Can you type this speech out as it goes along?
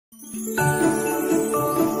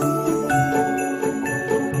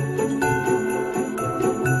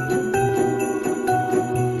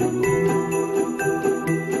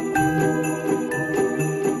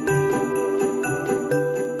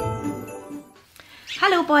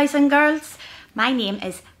Hello boys and girls, my name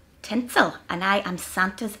is Tinsel and I am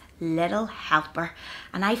Santa's little helper,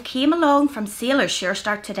 and I've came along from Saol or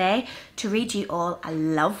SureStart today to read you all a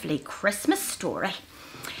lovely Christmas story.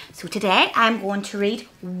 So today I'm going to read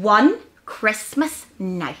One Christmas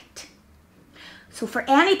Night. So for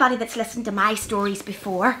anybody that's listened to my stories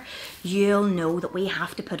before, you'll know that we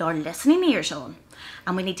have to put our listening ears on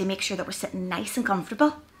and we need to make sure that we're sitting nice and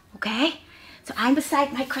comfortable, okay? So I'm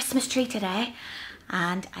beside my Christmas tree today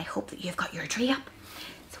and I hope that you've got your tree up.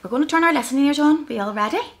 So we're going to turn our listening ears on. Be all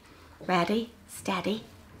ready? Ready, steady,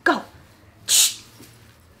 go.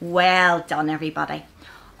 Well done everybody.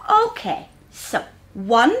 Okay, so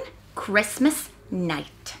One Christmas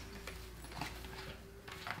Night.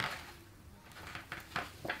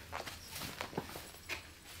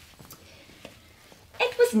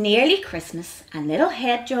 It was nearly Christmas and little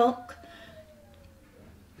Hedgehog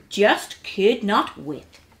just could not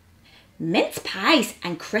wait. Mince pies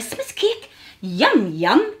and Christmas cake, yum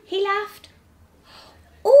yum, he laughed.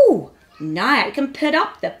 Oh, now I can put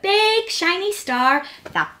up the big shiny star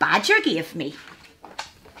that Badger gave me.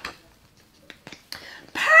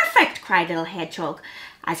 Perfect, cried little Hedgehog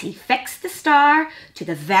as he fixed the star to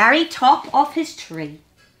the very top of his tree.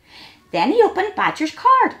 Then he opened Badger's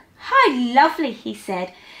card. How lovely, he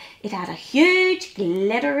said. It had a huge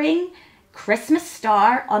glittering Christmas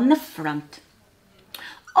star on the front.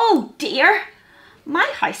 Oh dear, my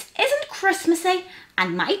house isn't Christmassy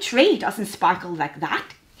and my tree doesn't sparkle like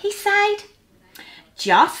that, he sighed.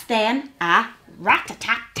 Just then a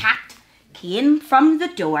rat-a-tat-tat came from the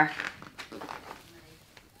door.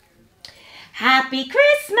 Happy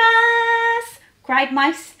Christmas, cried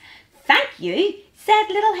Mouse. Thank you, said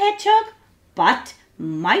little Hedgehog, but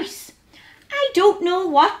Mouse, I don't know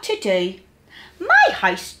what to do. My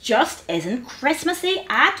house just isn't Christmassy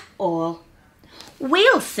at all.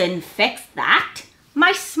 We'll soon fix that,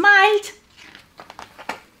 Mouse smiled.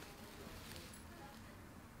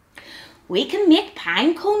 We can make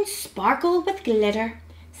pine cones sparkle with glitter,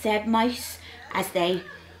 said Mouse as they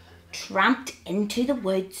tramped into the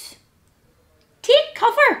woods. Take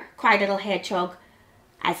cover, cried little Hedgehog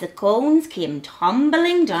as the cones came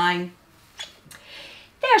tumbling down.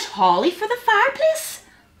 There's holly for the fireplace,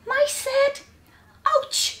 Mouse said.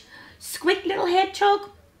 Ouch, squeaked little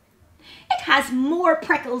Hedgehog. It has more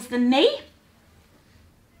prickles than me.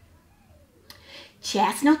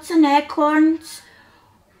 Chestnuts and acorns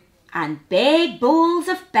and big bowls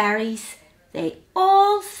of berries, they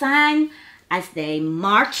all sang as they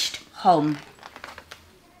marched home.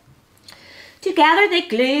 Together they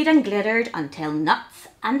glued and glittered until nuts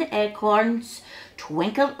and the acorns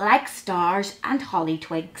twinkled like stars and holly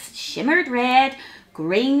twigs shimmered red,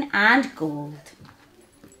 green and gold.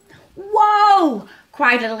 Whoa!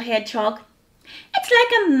 cried little Hedgehog. It's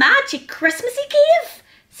like a magic Christmassy cave,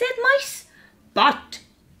 said Mouse. But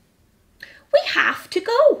we have to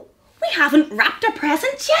go. We haven't wrapped our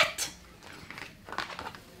presents yet.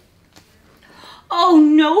 Oh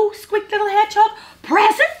no, squeaked little Hedgehog.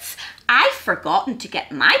 Presents? I've forgotten to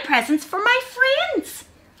get my presents for my friends.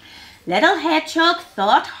 Little Hedgehog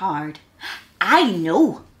thought hard. I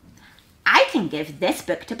know. I can give this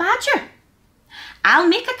book to Badger. I'll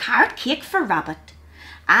make a carrot cake for Rabbit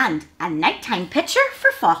and a nighttime pitcher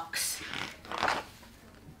for Fox.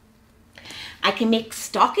 I can make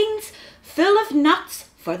stockings full of nuts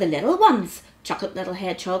for the little ones, chuckled little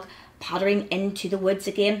Hedgehog, pottering into the woods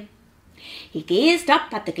again. He gazed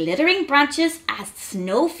up at the glittering branches as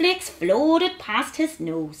snowflakes floated past his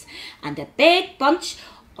nose and a big bunch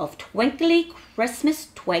of twinkly Christmas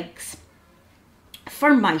twigs.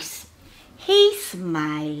 For Mouse, he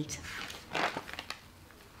smiled.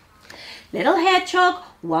 Little Hedgehog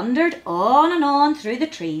wandered on and on through the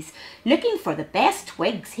trees, looking for the best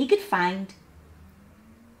twigs he could find.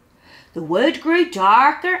 The wood grew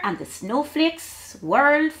darker and the snowflakes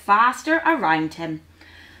swirled faster around him.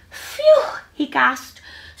 Phew, he gasped,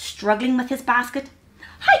 struggling with his basket.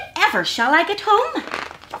 However shall I get home?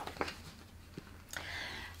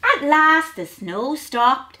 At last the snow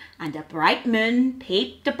stopped and a bright moon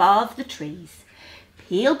peeped above the trees.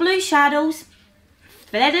 Pale blue shadows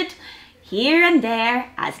flitted here and there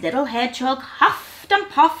as little Hedgehog huffed and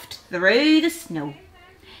puffed through the snow.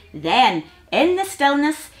 Then, in the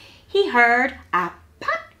stillness, he heard a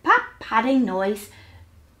pat-pat-patting noise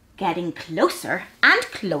getting closer and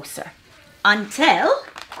closer until...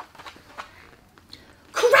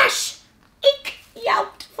 Crash! Eek!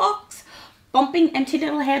 Yelped Fox, bumping into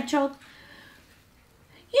little Hedgehog.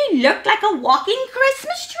 You look like a walking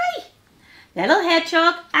Christmas tree. Little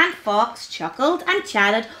Hedgehog and Fox chuckled and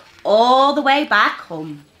chatted all the way back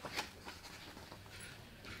home.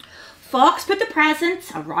 Fox put the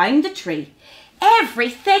presents around the tree.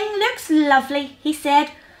 "Everything looks lovely," he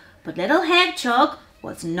said, but Little Hedgehog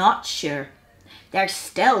was not sure. There's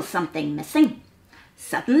still something missing.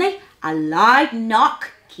 Suddenly, a loud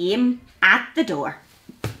knock came at the door.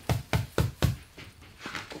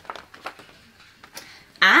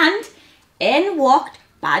 And in walked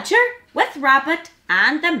Badger with Rabbit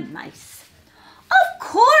and the Mouse. "Of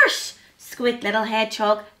course," squeaked Little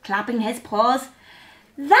Hedgehog, clapping his paws.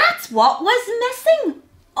 "That's what was missing.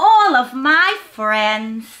 All of my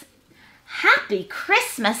friends. Happy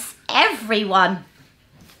Christmas, everyone."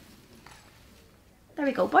 There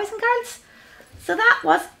we go, boys and girls. So that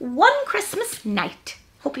was one Christmas night.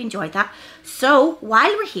 Hope you enjoyed that. So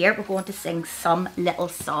while we're here, we're going to sing some little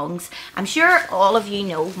songs. I'm sure all of you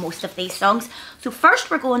know most of these songs. So first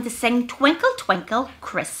we're going to sing Twinkle Twinkle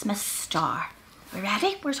Christmas Star. We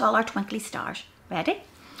ready? Where's all our twinkly stars? Ready?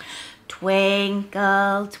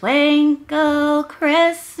 Twinkle, twinkle,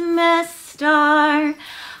 Christmas star,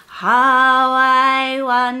 how I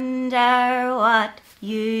wonder what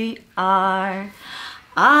you are.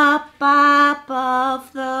 Up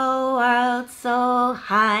above the world so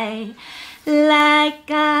high, like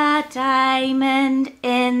a diamond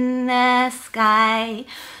in the sky.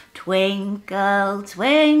 Twinkle,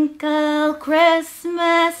 twinkle,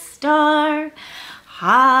 Christmas star,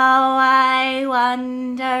 how I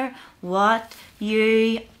wonder what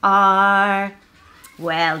you are.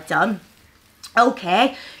 Well done.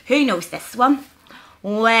 Okay, who knows this one?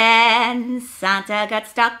 When Santa got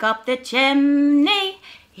stuck up the chimney,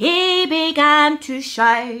 he began to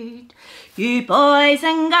shout, "You boys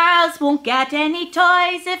and girls won't get any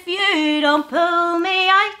toys if you don't pull me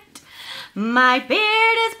out. My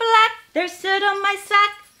beard is black, there's soot on my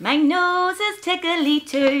sack, my nose is tickly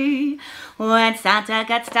too. When Santa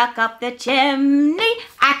got stuck up the chimney,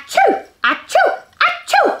 achoo, achoo,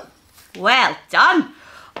 achoo." Well done.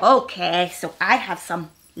 Okay, so I have some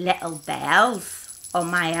little bells on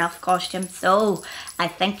my elf costume, so I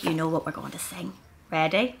think you know what we're going to sing.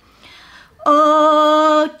 Ready?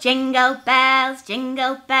 Oh, jingle bells,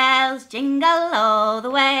 jingle all the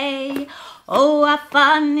way. Oh, what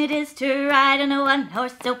fun it is to ride on a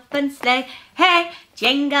one-horse open sleigh. Hey,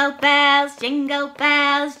 jingle bells, jingle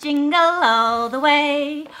all the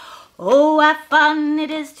way. Oh, what fun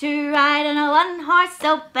it is to ride on a one-horse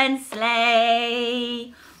open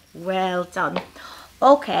sleigh. Well done.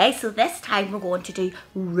 Okay, so this time we're going to do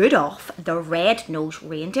Rudolph the Red-Nosed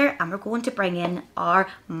Reindeer, and we're going to bring in our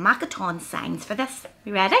Macaton signs for this.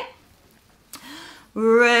 You ready?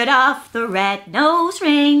 Rudolph the red-nosed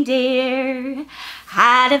reindeer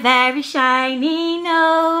had a very shiny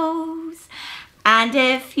nose, and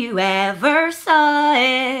if you ever saw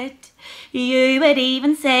it, you would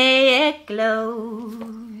even say it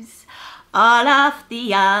glows. All of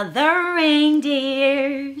the other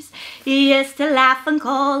reindeers used to laugh and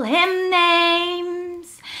call him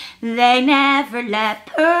names. They never let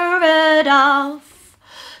poor Rudolph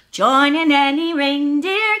join in any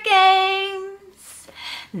reindeer games.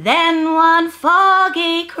 Then one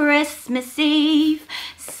foggy Christmas Eve,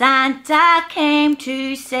 Santa came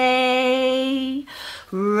to say,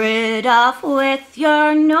 "Rudolph, with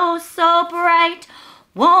your nose so bright,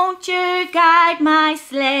 won't you guide my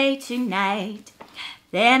sleigh tonight?"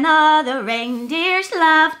 Then all the reindeers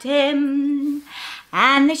loved him,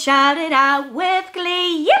 and they shouted out with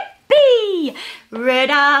glee, "Yippee!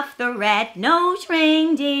 Rudolph the red-nosed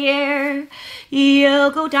reindeer,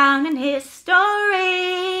 you'll go down in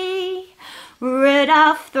history.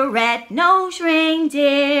 Rudolph the red-nosed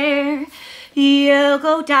reindeer, you'll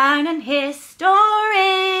go down in history."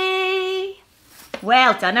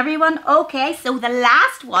 Well done, everyone. Okay, so the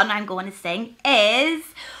last one I'm going to sing is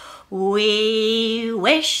 "We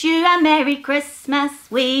wish you a Merry Christmas,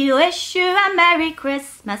 we wish you a Merry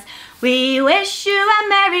Christmas, we wish you a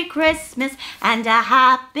Merry Christmas and a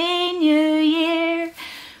Happy New Year.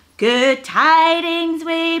 Good tidings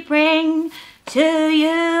we bring to you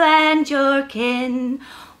and your kin.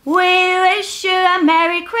 We wish you a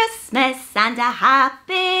Merry Christmas and a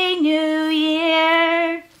Happy New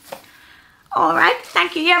Year." Alright,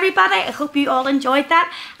 thank you everybody. I hope you all enjoyed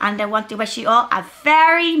that, and I want to wish you all a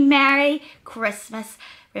very Merry Christmas.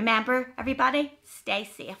 Remember, everybody, stay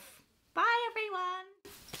safe. Bye everyone.